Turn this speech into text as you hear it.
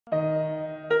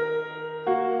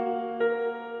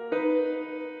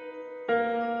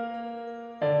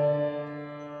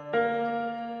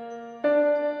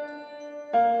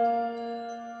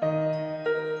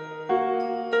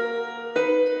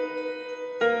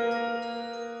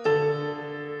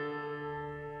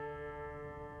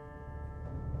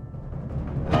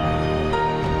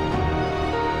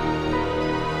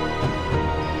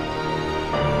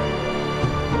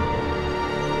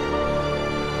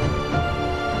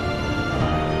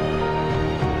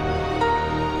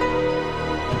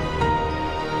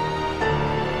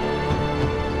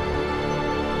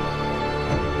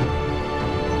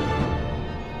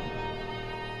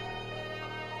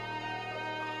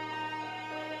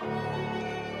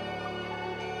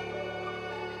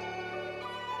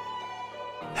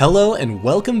Hello and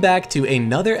welcome back to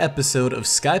another episode of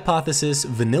Skypothesis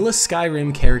Vanilla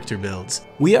Skyrim character builds.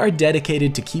 We are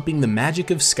dedicated to keeping the magic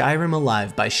of Skyrim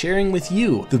alive by sharing with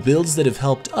you the builds that have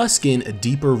helped us gain a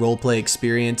deeper roleplay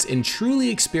experience and truly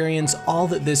experience all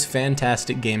that this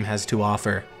fantastic game has to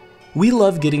offer. We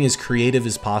love getting as creative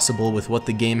as possible with what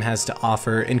the game has to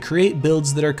offer and create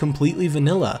builds that are completely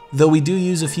vanilla, though we do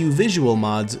use a few visual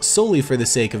mods solely for the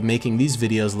sake of making these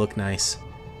videos look nice.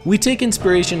 We take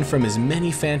inspiration from as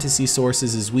many fantasy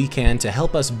sources as we can to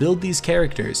help us build these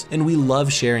characters, and we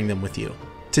love sharing them with you.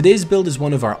 Today's build is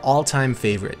one of our all-time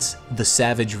favorites, the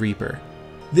Savage Reaper.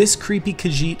 This creepy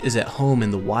Khajiit is at home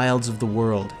in the wilds of the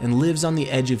world and lives on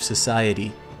the edge of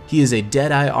society. He is a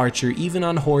dead-eye archer even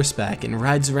on horseback and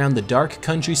rides around the dark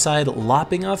countryside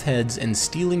lopping off heads and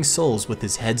stealing souls with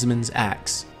his headsman's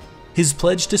axe. His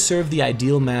pledge to serve the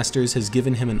ideal masters has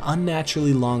given him an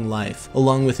unnaturally long life,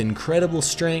 along with incredible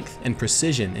strength and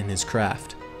precision in his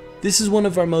craft. This is one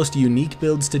of our most unique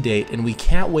builds to date, and we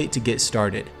can't wait to get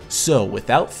started. So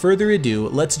without further ado,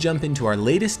 let's jump into our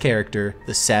latest character,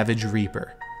 the Savage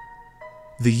Reaper.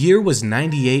 The year was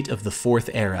 98 of the 4th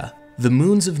era. The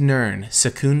moons of Nirn,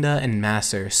 Secunda, and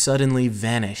Masser suddenly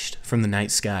vanished from the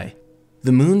night sky.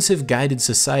 The moons have guided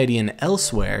society and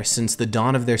elsewhere since the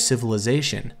dawn of their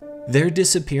civilization. Their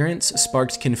disappearance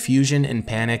sparked confusion and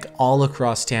panic all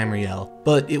across Tamriel,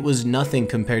 but it was nothing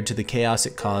compared to the chaos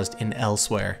it caused in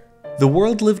Elsewhere. The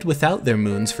world lived without their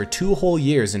moons for 2 whole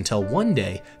years until one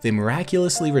day they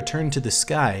miraculously returned to the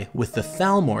sky, with the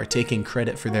Thalmor taking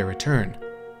credit for their return.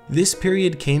 This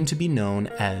period came to be known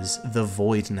as the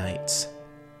Void Nights.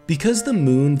 Because the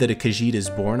moon that a Khajiit is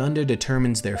born under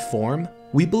determines their form,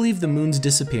 we believe the moon's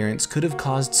disappearance could have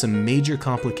caused some major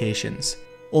complications.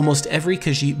 Almost every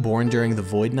Khajiit born during the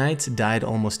Void Nights died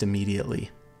almost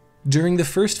immediately. During the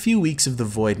first few weeks of the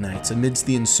Void Nights, amidst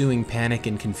the ensuing panic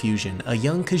and confusion, a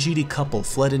young Khajiiti couple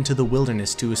fled into the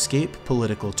wilderness to escape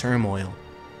political turmoil.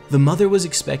 The mother was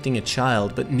expecting a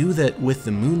child, but knew that with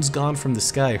the moons gone from the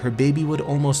sky, her baby would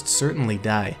almost certainly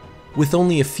die. With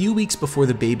only a few weeks before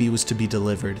the baby was to be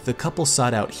delivered, the couple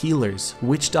sought out healers,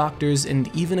 witch doctors,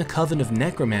 and even a coven of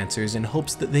necromancers in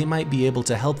hopes that they might be able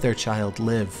to help their child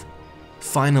live.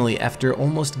 Finally, after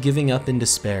almost giving up in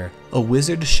despair, a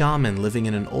wizard shaman living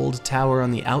in an old tower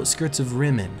on the outskirts of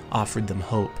Rimmon offered them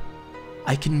hope.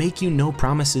 "I can make you no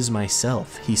promises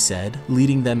myself," he said,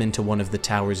 leading them into one of the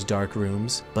tower's dark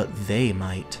rooms, "but they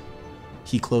might."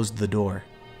 He closed the door.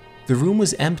 The room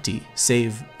was empty,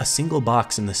 save a single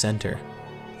box in the center.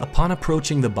 Upon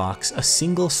approaching the box, a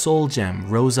single soul gem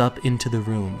rose up into the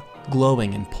room,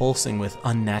 glowing and pulsing with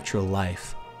unnatural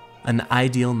life. An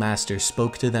ideal master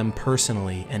spoke to them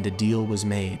personally, and a deal was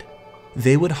made.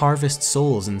 They would harvest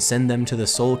souls and send them to the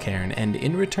soul cairn, and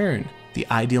in return, the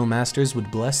ideal masters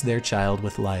would bless their child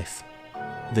with life.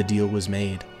 The deal was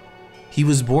made. He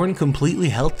was born completely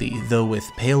healthy, though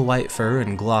with pale white fur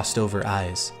and glossed over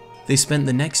eyes. They spent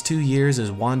the next 2 years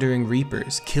as wandering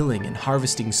reapers, killing and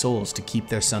harvesting souls to keep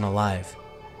their son alive.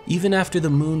 Even after the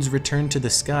moons returned to the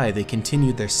sky, they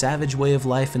continued their savage way of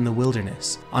life in the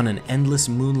wilderness, on an endless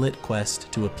moonlit quest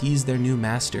to appease their new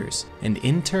masters, and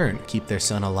in turn keep their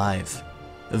son alive.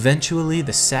 Eventually,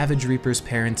 the Savage Reaper's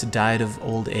parents died of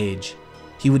old age.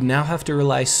 He would now have to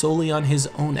rely solely on his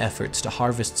own efforts to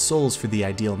harvest souls for the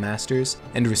ideal masters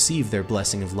and receive their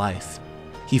blessing of life.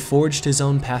 He forged his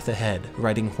own path ahead,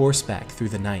 riding horseback through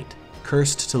the night,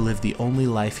 cursed to live the only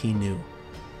life he knew,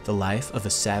 the life of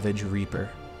a Savage Reaper.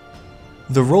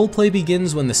 The roleplay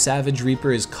begins when the Savage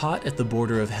Reaper is caught at the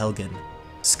border of Helgen.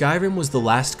 Skyrim was the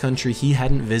last country he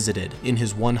hadn't visited in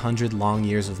his 100 long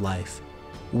years of life.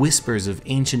 Whispers of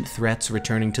ancient threats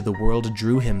returning to the world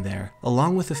drew him there,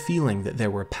 along with a feeling that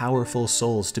there were powerful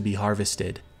souls to be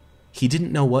harvested. He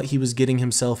didn't know what he was getting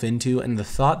himself into, and the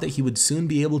thought that he would soon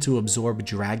be able to absorb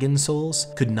dragon souls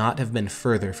could not have been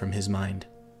further from his mind.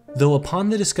 Though upon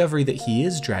the discovery that he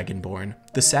is Dragonborn,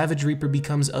 the Savage Reaper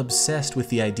becomes obsessed with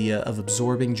the idea of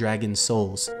absorbing dragon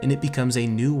souls, and it becomes a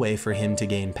new way for him to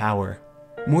gain power.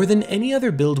 More than any other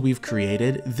build we've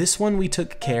created, this one we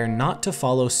took care not to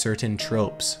follow certain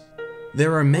tropes.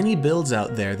 There are many builds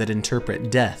out there that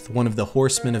interpret Death, one of the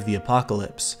horsemen of the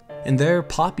apocalypse, and they're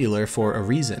popular for a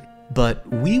reason, but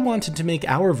we wanted to make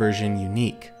our version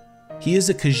unique. He is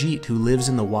a Khajiit who lives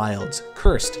in the wilds,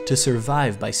 cursed to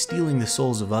survive by stealing the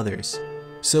souls of others.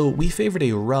 So we favored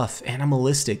a rough,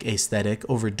 animalistic aesthetic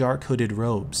over dark hooded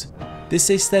robes.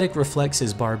 This aesthetic reflects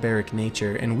his barbaric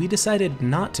nature, and we decided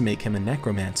not to make him a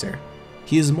necromancer.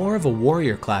 He is more of a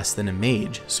warrior class than a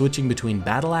mage, switching between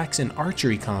battle axe and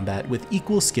archery combat with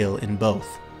equal skill in both.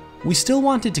 We still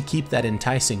wanted to keep that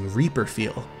enticing Reaper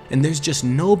feel, and there's just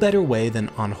no better way than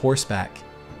on horseback.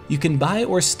 You can buy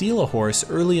or steal a horse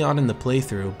early on in the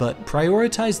playthrough, but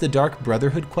prioritize the Dark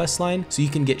Brotherhood questline so you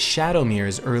can get Shadowmere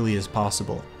as early as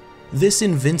possible. This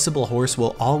invincible horse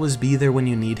will always be there when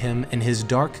you need him, and his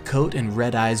dark coat and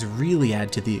red eyes really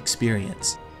add to the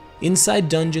experience. Inside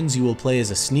dungeons you will play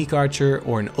as a sneak archer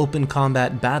or an open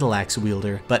combat battle axe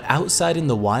wielder, but outside in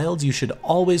the wilds you should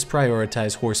always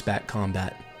prioritize horseback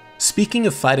combat. Speaking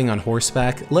of fighting on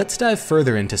horseback, let's dive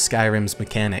further into Skyrim's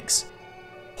mechanics.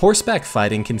 Horseback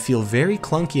fighting can feel very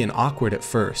clunky and awkward at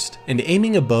first, and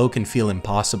aiming a bow can feel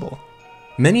impossible.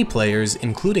 Many players,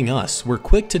 including us, were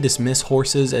quick to dismiss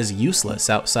horses as useless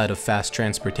outside of fast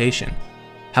transportation.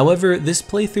 However, this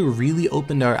playthrough really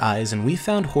opened our eyes, and we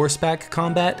found horseback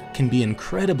combat can be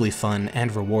incredibly fun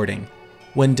and rewarding.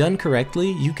 When done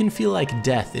correctly, you can feel like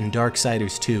death in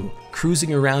Darksiders 2,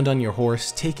 cruising around on your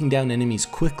horse, taking down enemies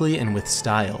quickly and with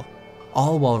style,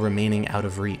 all while remaining out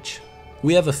of reach.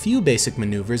 We have a few basic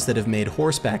maneuvers that have made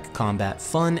horseback combat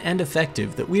fun and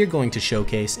effective that we are going to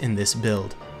showcase in this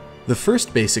build. The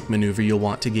first basic maneuver you'll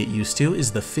want to get used to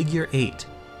is the figure 8.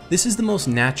 This is the most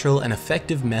natural and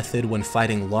effective method when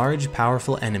fighting large,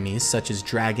 powerful enemies such as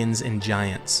dragons and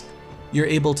giants. You're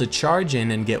able to charge in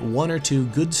and get 1 or 2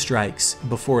 good strikes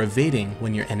before evading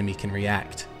when your enemy can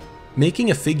react.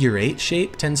 Making a figure 8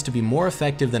 shape tends to be more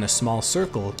effective than a small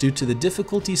circle due to the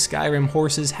difficulty Skyrim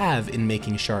horses have in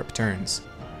making sharp turns.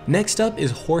 Next up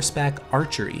is horseback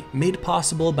archery, made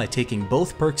possible by taking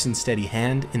both perks in steady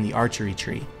hand in the archery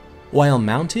tree. While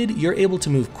mounted, you're able to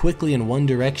move quickly in one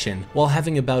direction while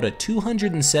having about a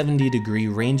 270-degree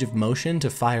range of motion to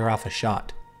fire off a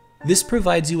shot. This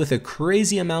provides you with a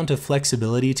crazy amount of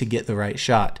flexibility to get the right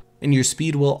shot, and your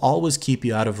speed will always keep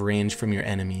you out of range from your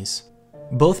enemies.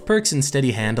 Both perks in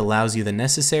steady hand allows you the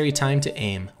necessary time to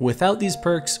aim. Without these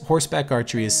perks, horseback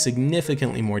archery is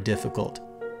significantly more difficult.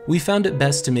 We found it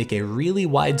best to make a really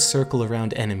wide circle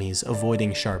around enemies,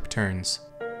 avoiding sharp turns.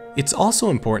 It's also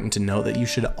important to note that you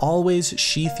should always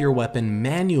sheath your weapon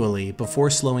manually before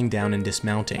slowing down and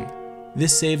dismounting.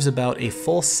 This saves about a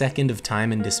full second of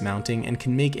time in dismounting and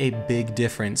can make a big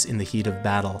difference in the heat of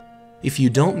battle. If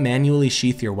you don't manually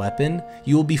sheath your weapon,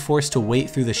 you will be forced to wait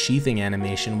through the sheathing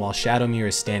animation while Shadowmere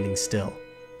is standing still.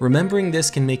 Remembering this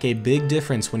can make a big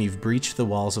difference when you've breached the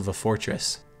walls of a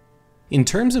fortress. In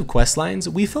terms of questlines,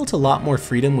 we felt a lot more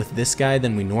freedom with this guy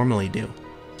than we normally do.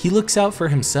 He looks out for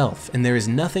himself, and there is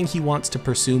nothing he wants to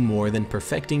pursue more than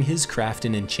perfecting his craft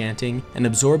in enchanting and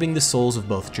absorbing the souls of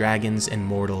both dragons and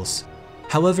mortals.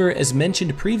 However, as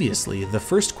mentioned previously, the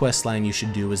first questline you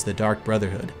should do is the Dark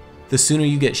Brotherhood. The sooner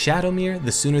you get Shadowmere,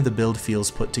 the sooner the build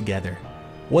feels put together.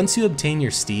 Once you obtain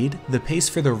your steed, the pace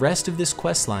for the rest of this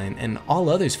questline, and all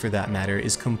others for that matter,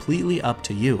 is completely up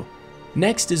to you.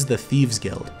 Next is the Thieves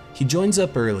Guild. He joins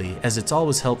up early, as it's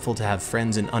always helpful to have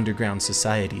friends in underground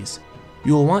societies.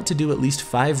 You will want to do at least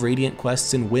 5 Radiant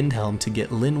quests in Windhelm to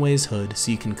get Linway's Hood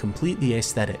so you can complete the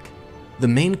aesthetic. The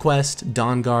main quest,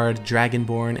 Dawnguard,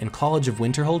 Dragonborn, and College of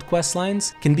Winterhold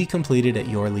questlines can be completed at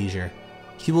your leisure.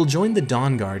 He will join the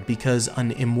Dawnguard because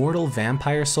an immortal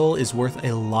vampire soul is worth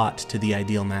a lot to the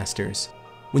Ideal Masters.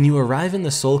 When you arrive in the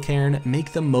Soul Cairn,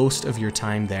 make the most of your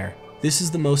time there. This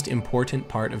is the most important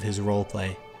part of his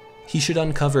roleplay. He should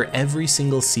uncover every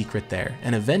single secret there,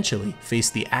 and eventually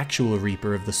face the actual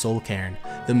Reaper of the Soul Cairn,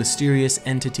 the mysterious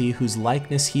entity whose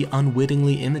likeness he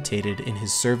unwittingly imitated in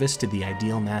his service to the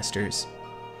Ideal Masters.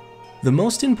 The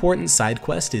most important side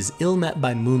quest is Ill Met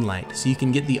by Moonlight, so you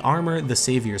can get the armor the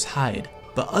Savior's Hide,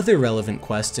 but other relevant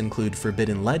quests include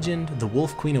Forbidden Legend, the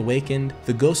Wolf Queen Awakened,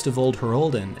 the Ghost of Old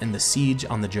Herolden, and the Siege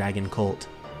on the Dragon Cult.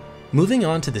 Moving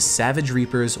on to the Savage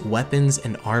Reaper's weapons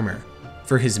and armor.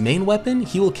 For his main weapon,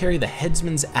 he will carry the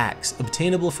Headsman's Axe,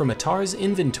 obtainable from Atar's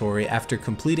inventory after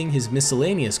completing his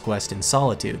miscellaneous quest in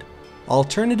Solitude.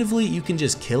 Alternatively, you can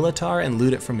just kill Atar and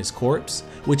loot it from his corpse,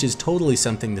 which is totally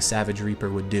something the Savage Reaper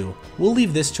would do. We'll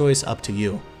leave this choice up to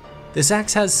you. This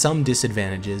axe has some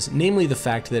disadvantages, namely the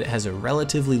fact that it has a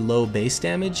relatively low base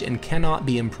damage and cannot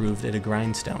be improved at a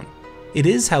grindstone. It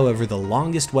is, however, the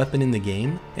longest weapon in the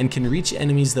game, and can reach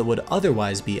enemies that would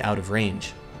otherwise be out of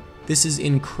range. This is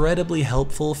incredibly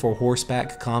helpful for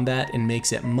horseback combat and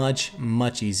makes it much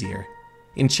easier.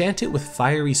 Enchant it with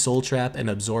Fiery Soul Trap and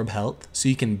Absorb Health, so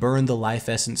you can burn the life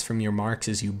essence from your marks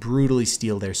as you brutally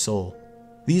steal their soul.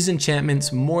 These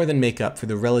enchantments more than make up for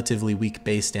the relatively weak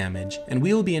base damage, and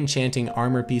we will be enchanting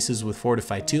armor pieces with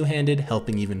Fortify Two-Handed,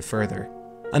 helping even further.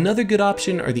 Another good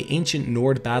option are the Ancient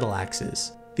Nord Battle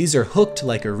Axes. These are hooked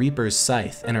like a Reaper's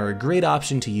Scythe and are a great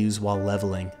option to use while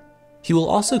leveling. He will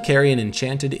also carry an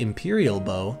enchanted Imperial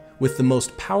Bow with the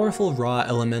most powerful raw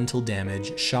elemental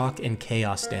damage, shock, and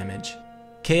chaos damage.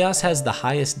 Chaos has the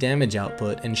highest damage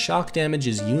output, and shock damage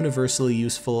is universally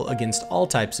useful against all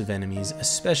types of enemies,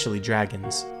 especially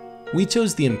dragons. We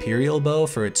chose the Imperial Bow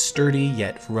for its sturdy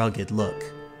yet rugged look.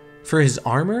 For his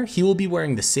armor, he will be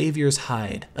wearing the Savior's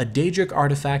Hide, a Daedric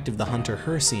artifact of the hunter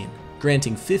Hircine,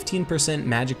 granting 15%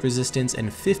 magic resistance and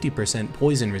 50%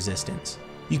 poison resistance.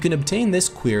 You can obtain this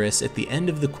cuirass at the end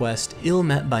of the quest Ill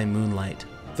Met by Moonlight.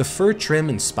 The fur trim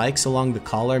and spikes along the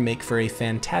collar make for a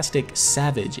fantastic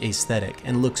savage aesthetic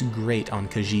and looks great on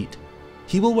Khajiit.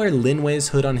 He will wear Linway's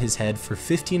hood on his head for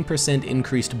 15%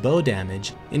 increased bow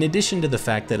damage, in addition to the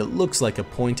fact that it looks like a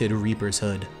pointed Reaper's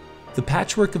hood. The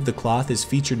patchwork of the cloth is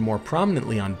featured more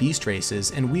prominently on beast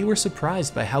races, and we were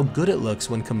surprised by how good it looks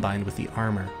when combined with the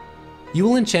armor. You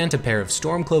will enchant a pair of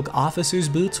Stormcloak Officer's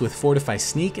boots with Fortify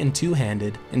Sneak and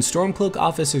Two-Handed, and Stormcloak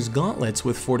Officer's gauntlets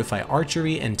with Fortify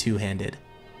Archery and Two-Handed.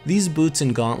 These boots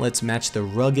and gauntlets match the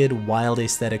rugged, wild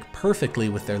aesthetic perfectly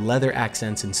with their leather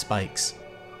accents and spikes.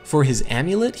 For his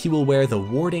amulet, he will wear the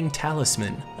Warding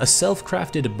Talisman, a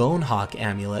self-crafted Bonehawk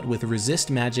amulet with resist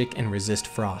magic and resist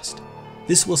frost.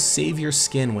 This will save your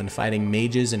skin when fighting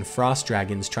mages and frost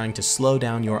dragons trying to slow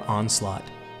down your onslaught.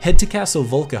 Head to Castle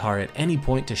Volkihar at any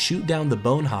point to shoot down the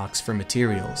Bonehawks for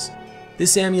materials.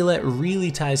 This amulet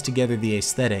really ties together the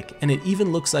aesthetic, and it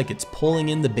even looks like it's pulling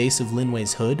in the base of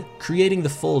Linway's hood, creating the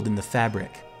fold in the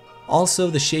fabric. Also,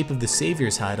 the shape of the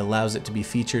Savior's Hide allows it to be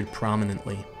featured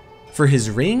prominently. For his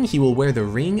ring, he will wear the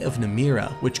Ring of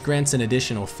Namira, which grants an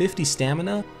additional 50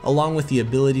 stamina, along with the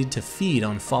ability to feed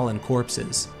on fallen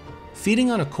corpses. Feeding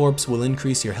on a corpse will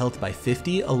increase your health by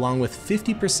 50, along with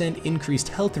 50% increased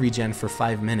health regen for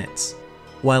 5 minutes.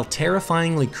 While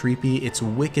terrifyingly creepy, it's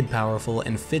wicked powerful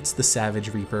and fits the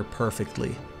Savage Reaper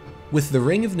perfectly. With the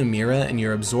Ring of Namira and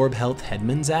your Absorb Health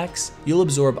Headman's Axe, you'll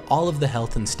absorb all of the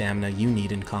health and stamina you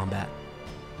need in combat.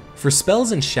 For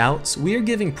spells and shouts, we are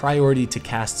giving priority to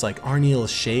casts like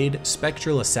Arniel's Shade,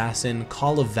 Spectral Assassin,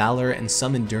 Call of Valor, and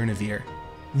Summon Durnavir.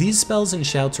 These spells and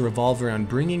shouts revolve around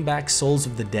bringing back souls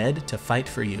of the dead to fight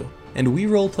for you, and we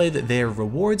roleplay that they are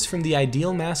rewards from the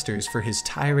Ideal Masters for his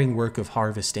tiring work of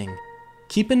harvesting.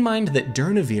 Keep in mind that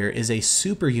Durnavir is a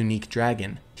super unique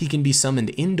dragon. He can be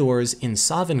summoned indoors, in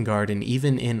Sovngarde, and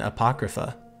even in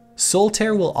Apocrypha. Soul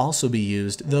Tear will also be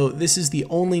used, though this is the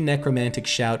only necromantic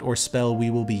shout or spell we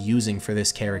will be using for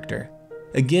this character.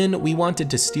 Again, we wanted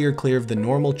to steer clear of the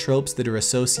normal tropes that are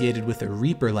associated with a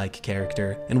Reaper-like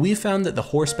character, and we found that the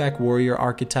Horseback Warrior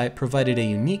archetype provided a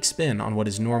unique spin on what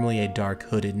is normally a dark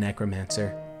hooded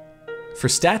necromancer. For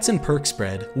stats and perk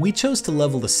spread, we chose to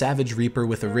level the Savage Reaper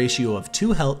with a ratio of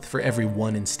 2 health for every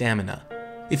 1 in stamina.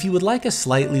 If you would like a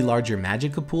slightly larger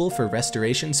magicka pool for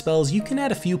restoration spells, you can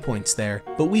add a few points there,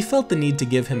 but we felt the need to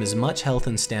give him as much health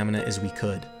and stamina as we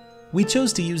could. We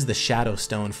chose to use the Shadow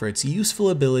Stone for its useful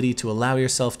ability to allow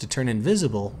yourself to turn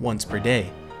invisible once per day.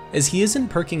 As he isn't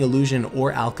perking Illusion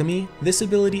or Alchemy, this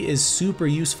ability is super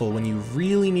useful when you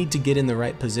really need to get in the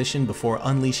right position before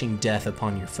unleashing death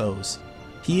upon your foes.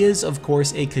 He is, of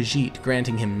course, a Khajiit,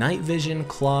 granting him Night Vision,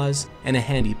 Claws, and a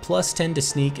handy +10 to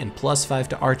Sneak and +5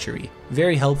 to Archery,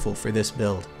 very helpful for this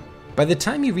build. By the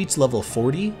time you reach level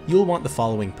 40, you'll want the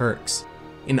following perks.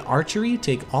 In Archery,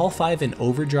 take all 5 in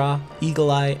Overdraw, Eagle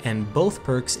Eye, and both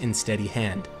perks in Steady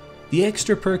Hand. The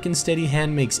extra perk in Steady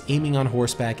Hand makes aiming on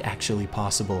horseback actually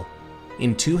possible.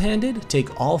 In Two-Handed,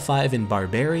 take all 5 in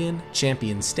Barbarian,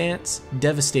 Champion Stance,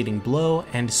 Devastating Blow,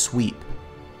 and Sweep.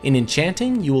 In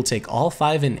Enchanting, you will take all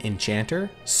 5 in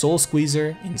Enchanter, Soul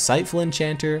Squeezer, Insightful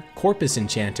Enchanter, Corpus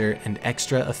Enchanter, and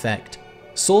Extra Effect.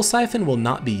 Soul Siphon will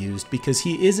not be used because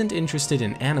he isn't interested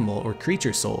in animal or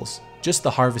creature souls, just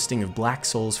the harvesting of black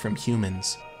souls from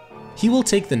humans. He will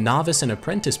take the Novice and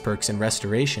Apprentice perks in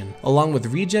Restoration, along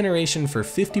with Regeneration for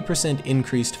 50%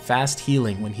 increased fast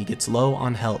healing when he gets low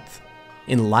on health.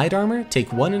 In Light Armor,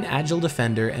 take 1 in Agile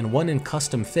Defender and 1 in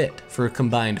Custom Fit for a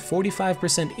combined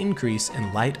 45% increase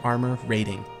in Light Armor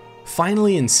rating.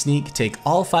 Finally, in Sneak, take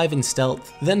all 5 in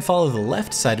Stealth, then follow the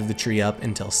left side of the tree up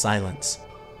until Silence.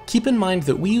 Keep in mind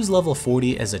that we use level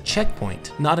 40 as a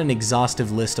checkpoint, not an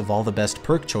exhaustive list of all the best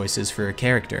perk choices for a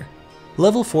character.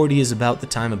 Level 40 is about the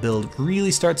time a build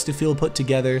really starts to feel put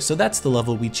together, so that's the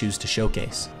level we choose to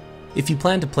showcase. If you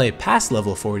plan to play past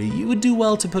level 40, you would do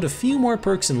well to put a few more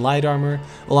perks in Light Armor,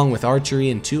 along with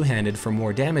Archery and Two-Handed for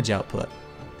more damage output.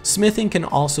 Smithing can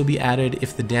also be added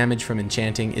if the damage from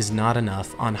enchanting is not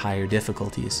enough on higher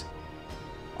difficulties.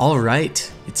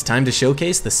 Alright, it's time to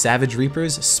showcase the Savage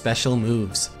Reaper's special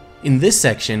moves. In this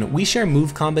section, we share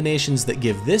move combinations that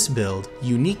give this build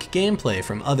unique gameplay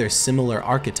from other similar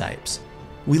archetypes.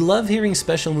 We love hearing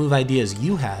special move ideas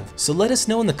you have, so let us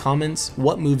know in the comments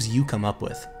what moves you come up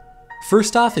with.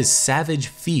 First off is Savage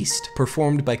Feast,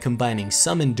 performed by combining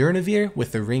Summon Durnevere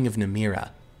with the Ring of Namira.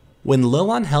 When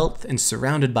low on health and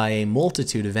surrounded by a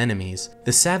multitude of enemies,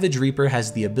 the Savage Reaper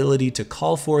has the ability to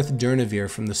call forth Durnevere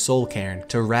from the Soul Cairn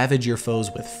to ravage your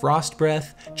foes with Frost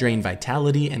Breath, Drain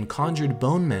Vitality, and Conjured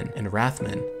Bonemen and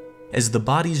Wrathmen. As the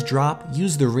bodies drop,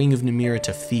 use the Ring of Namira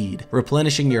to feed,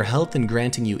 replenishing your health and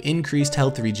granting you increased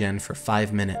health regen for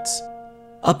 5 minutes.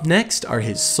 Up next are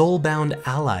his Soulbound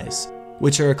Allies,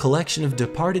 which are a collection of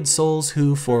departed souls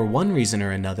who, for one reason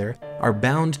or another, are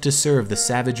bound to serve the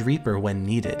Savage Reaper when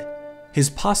needed.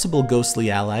 His possible ghostly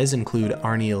allies include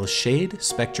Arniel's Shade,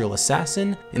 Spectral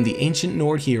Assassin, and the ancient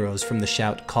Nord heroes from the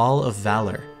shout Call of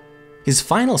Valor. His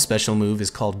final special move is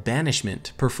called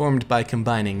Banishment, performed by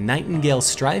combining Nightingale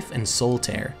Strife and Soul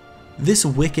Tear. This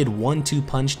wicked 1-2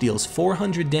 punch deals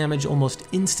 400 damage almost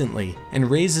instantly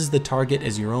and raises the target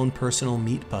as your own personal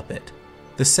meat puppet.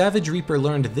 The Savage Reaper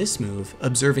learned this move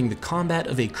observing the combat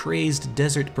of a crazed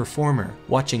desert performer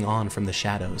watching on from the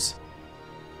shadows.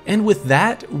 And with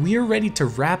that, we're ready to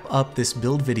wrap up this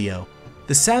build video.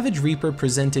 The Savage Reaper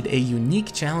presented a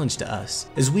unique challenge to us,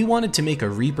 as we wanted to make a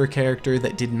Reaper character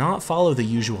that did not follow the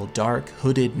usual dark,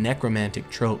 hooded, necromantic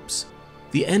tropes.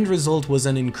 The end result was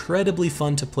an incredibly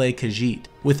fun to play Khajiit,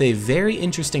 with a very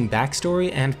interesting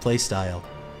backstory and playstyle.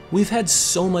 We've had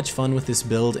so much fun with this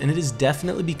build, and it has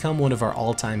definitely become one of our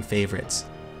all-time favorites.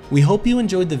 We hope you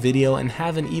enjoyed the video and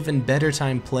have an even better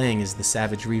time playing as the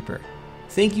Savage Reaper.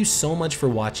 Thank you so much for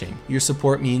watching. Your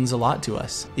support means a lot to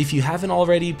us. If you haven't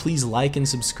already, please like and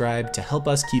subscribe to help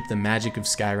us keep the magic of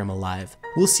Skyrim alive.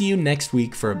 We'll see you next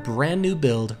week for a brand new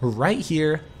build right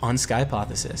here on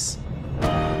Skypothesis.